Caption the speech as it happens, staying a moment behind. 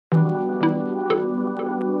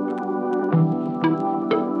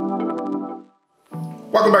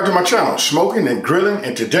Welcome back to my channel, Smokin and Grillin,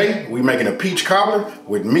 and today we making a peach cobbler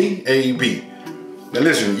with me, AB. Now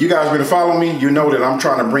listen, you guys been following me, you know that I'm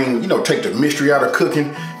trying to bring, take the mystery out of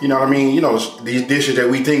cooking, you know what I mean? These dishes that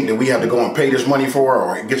we think that we have to go and pay this money for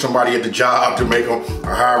or get somebody at the job to make them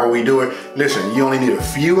or however we do it. Listen, you only need a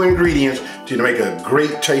few ingredients to make a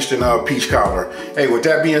great tasting peach cobbler. Hey, with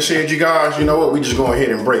that being said, you guys, you know what? We just go ahead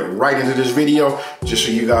and break right into this video just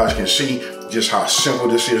so you guys can see just how simple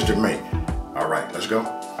this is to make. All right, let's go.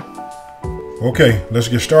 Okay, let's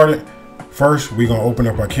get started. First, we're gonna open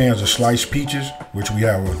up our cans of sliced peaches, which we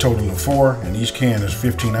have a total of 4, and each can is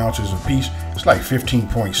 15 ounces a piece. It's like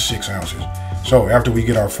 15.6 ounces. So after we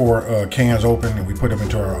get our 4 cans open and we put them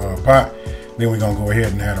into our pot, then we're gonna go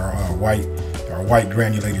ahead and add our white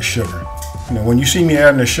granulated sugar. When you see me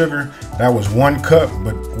adding the sugar, that was 1 cup,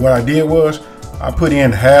 but what I did was I put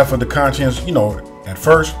in half of the contents, at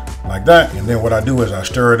first, like that, and then what I do is I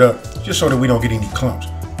stir it up just so that we don't get any clumps.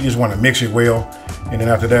 You just want to mix it well, and then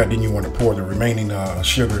after that, then you want to pour the remaining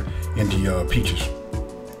sugar into your peaches.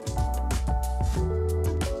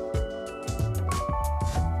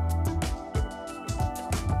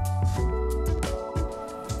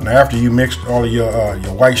 Now after you mix all of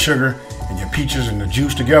your white sugar and your peaches and the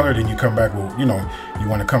juice together, then you come back with, you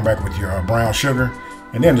want to come back with your brown sugar.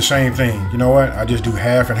 And then the same thing, you know what? I just do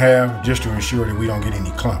half and half just to ensure that we don't get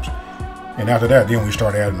any clumps. And after that, then we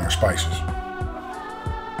start adding our spices.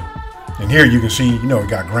 And here you can see, we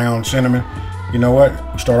got ground cinnamon. You know what?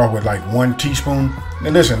 You start off with like 1 teaspoon.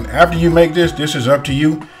 And listen, after you make this is up to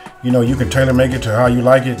you. You can tailor make it to how you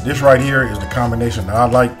like it. This right here is the combination that I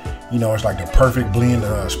like. It's like the perfect blend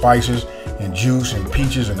of spices and juice and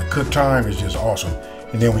peaches, and the cook time is just awesome.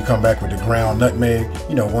 And then we come back with the ground nutmeg,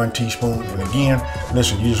 1 teaspoon. And again,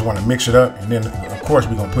 listen, you just want to mix it up. And then of course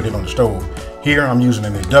we're gonna put it on the stove. Here I'm using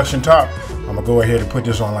an induction top. I'm gonna go ahead and put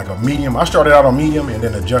this on like a medium. I started out on medium and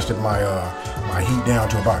then adjusted my my heat down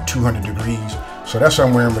to about 200 degrees. So that's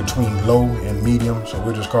somewhere in between low and medium. So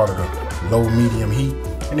we'll just call it a low medium heat.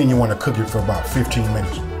 And then you want to cook it for about 15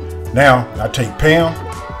 minutes. Now I take Pam,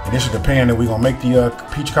 and this is the pan that we're gonna make the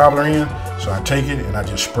peach cobbler in. So I take it and I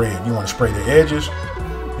just spray it. You want to spray the edges,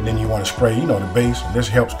 and then you want to spray, the base. This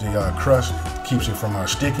helps the crust, keeps it from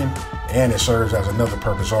sticking, and it serves as another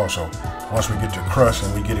purpose also. Once we get the crust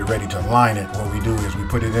and we get it ready to line it, what we do is we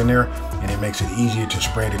put it in there, and it makes it easier to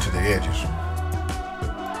spread it to the edges.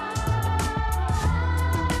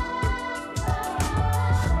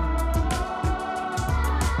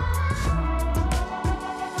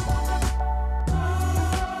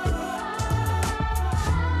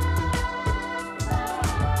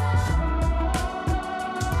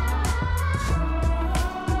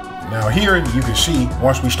 Now here you can see,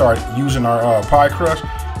 once we start using our pie crust,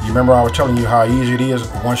 you remember I was telling you how easy it is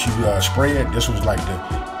once you spray it. This was like the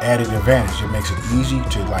added advantage. It makes it easy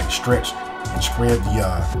to like stretch and spread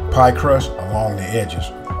the pie crust along the edges.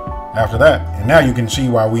 After that, and now you can see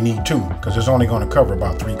why we need 2, because it's only going to cover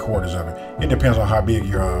about 3/4 of it. It depends on how big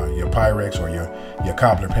your Pyrex or your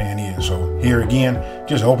cobbler pan is. So here again,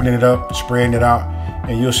 just opening it up, spreading it out,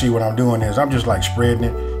 and you'll see what I'm doing is I'm just like spreading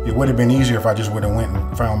it. It would have been easier if I just would have went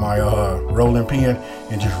and found my rolling pin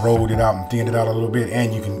and just rolled it out and thinned it out a little bit,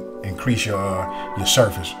 and you can increase your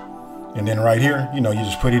surface. And then right here, you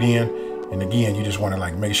just put it in, and again, you just want to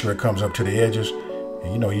like make sure it comes up to the edges.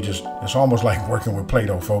 And it's almost like working with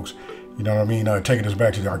Play-Doh, folks. You know what I mean? Taking us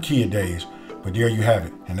back to our kid days. But there you have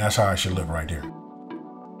it, and that's how it should look right there.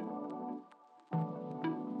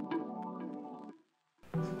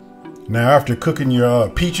 Now after cooking your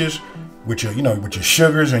peaches with your with your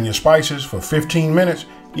sugars and your spices for 15 minutes,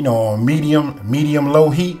 on medium low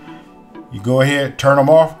heat, you go ahead, turn them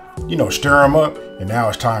off, stir them up, and now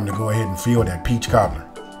it's time to go ahead and fill that peach cobbler.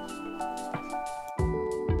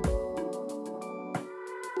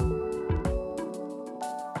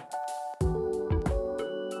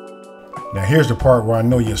 Now here's the part where I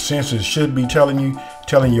know your senses should be telling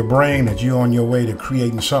your brain that you're on your way to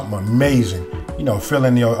creating something amazing.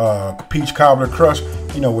 Filling your peach cobbler crust,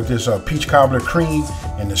 with this peach cobbler cream,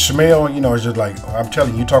 and the smell, it's just like, I'm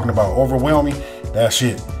telling you, talking about overwhelming, that's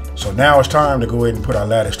it. So now it's time to go ahead and put our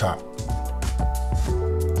lattice top.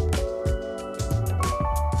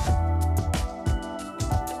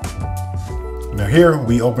 Now here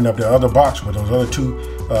we open up the other box with those other 2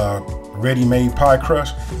 ready-made pie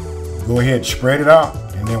crusts. Go ahead and spread it out,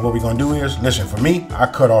 and then what we're gonna do is, listen, for me, I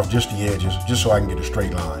cut off just the edges just so I can get a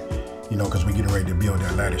straight line, because we're getting ready to build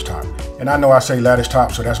that lattice top. And I know I say lattice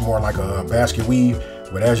top, so that's more like a basket weave,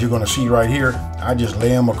 but as you're gonna see right here, I just lay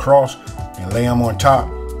them across and lay them on top,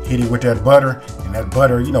 hit it with that butter, and that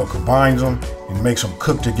butter, combines them and makes them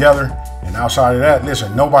cook together. And outside of that,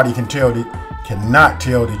 listen, nobody can cannot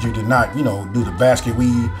tell that you did not, you know, do the basket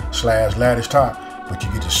weave / lattice top, but you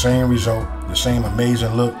get the same result, the same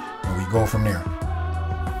amazing look, and we go from there.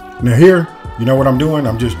 Now here, you know what I'm doing?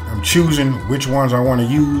 I'm choosing which ones I want to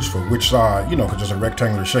use for which side, you know, because it's a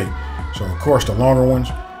rectangular shape. So of course the longer ones,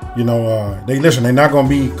 you know, they're not going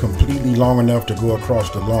to be completely long enough to go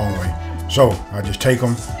across the long way. So I just take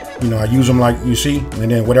them, you know, I use them like you see,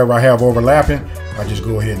 and then whatever I have overlapping, I just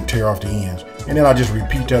go ahead and tear off the ends. And then I just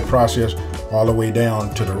repeat that process all the way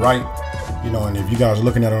down to the right, you know, and if you guys are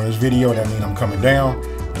looking at it on this video, that means I'm coming down,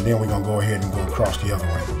 and then we're going to go ahead and go across the other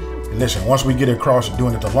way. And listen, once we get across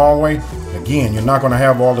doing it the long way, again, you're not going to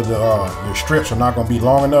have all of the, your strips are not going to be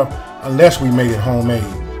long enough unless we made it homemade.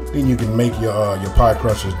 Then you can make your pie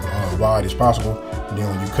crust as wide as possible, and then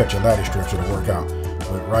when you cut your lattice strips, it'll work out.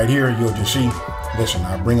 But right here, you'll just see, listen,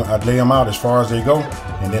 I lay them out as far as they go,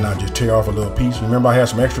 and then I just tear off a little piece. Remember I had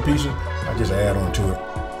some extra pieces? I just add on to it.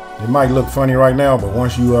 It might look funny right now, but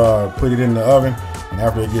once you put it in the oven, and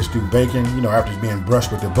after it gets through baking, you know, after it's being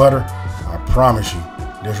brushed with the butter, I promise you,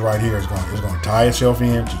 this right here is going to tie itself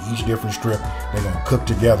in to each different strip. They're going to cook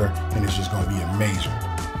together, and it's just going to be amazing.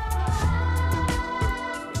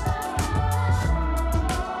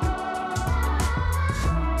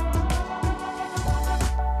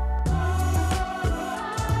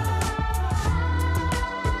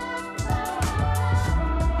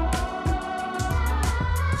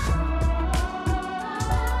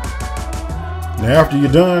 Now after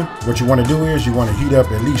you're done, what you want to do is you want to heat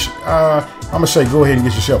up at least, I'm going to say go ahead and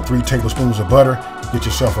get yourself 3 tablespoons of butter, get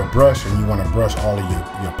yourself a brush, and you want to brush all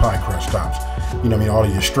of your pie crust tops, you know what I mean, all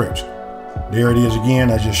of your strips. There it is again,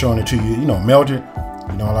 I just showing it to you, you know, melt it.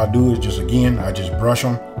 You know, all I do is just, again, I just brush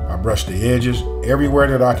them. I brush the edges. Everywhere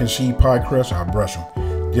that I can see pie crust, I brush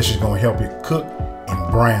them. This is going to help it cook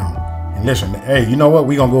and brown. And listen, hey, you know what?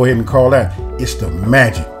 We're going to go ahead and call that, it's the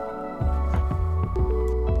magic.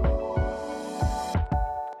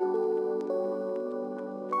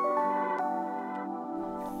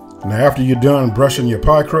 Now after you're done brushing your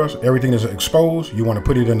pie crust, everything is exposed, you want to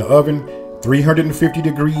put it in the oven, 350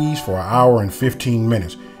 degrees for 1 hour and 15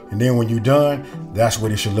 minutes. And then when you're done, that's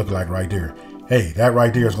what it should look like right there. Hey, that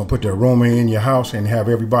right there is going to put the aroma in your house and have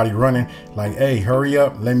everybody running like, hey, hurry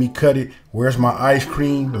up, let me cut it. Where's my ice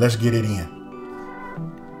cream? Let's get it in.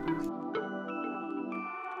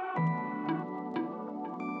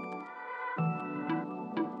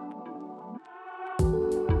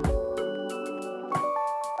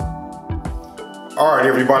 All right,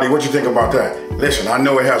 everybody, what you think about that? Listen, I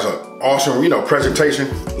know it has an awesome, you know, presentation.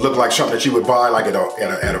 Look like something that you would buy like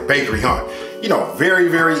at a bakery, huh? You know, very,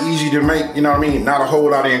 very easy to make, you know what I mean? Not a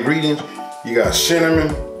whole lot of ingredients. You got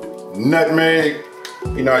cinnamon, nutmeg,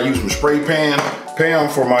 you know, I use some spray pan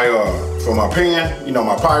for my pan, you know,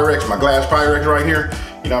 my Pyrex, my glass Pyrex right here.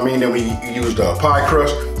 You know what I mean? Then we use the pie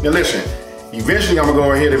crust. Now listen, eventually I'm gonna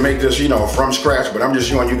go ahead and make this, you know, from scratch, but I'm just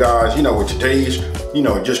showing you guys, you know, with today's, you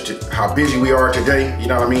know, how busy we are today, you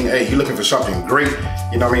know what I mean? Hey, you're looking for something great,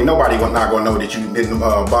 you know what I mean? Nobody not gonna know that you didn't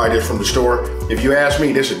buy this from the store. If you ask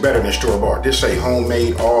me, this is better than store-bought. This say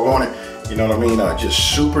homemade all on it, you know what I mean?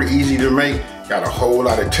 Just super easy to make, got a whole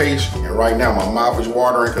lot of taste, and right now my mouth is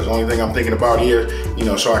watering because the only thing I'm thinking about is, you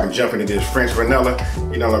know, so I can jump into this French vanilla,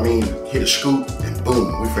 you know what I mean? Hit a scoop, and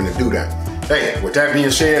boom, we finna do that. Hey, with that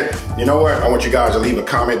being said, you know what? I want you guys to leave a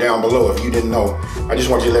comment down below if you didn't know. I just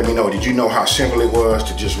want you to let me know, did you know how simple it was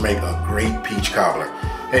to just make a great peach cobbler?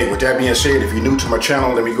 Hey, with that being said, if you're new to my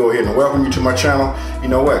channel, let me go ahead and welcome you to my channel. You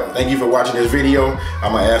know what? Thank you for watching this video.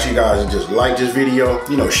 I'm gonna ask you guys to just like this video,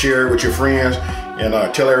 you know, share it with your friends, and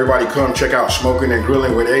tell everybody come check out Smokin and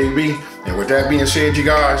Grillin with AB. And with that being said, you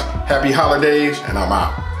guys, happy holidays, and I'm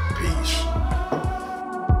out. Peace.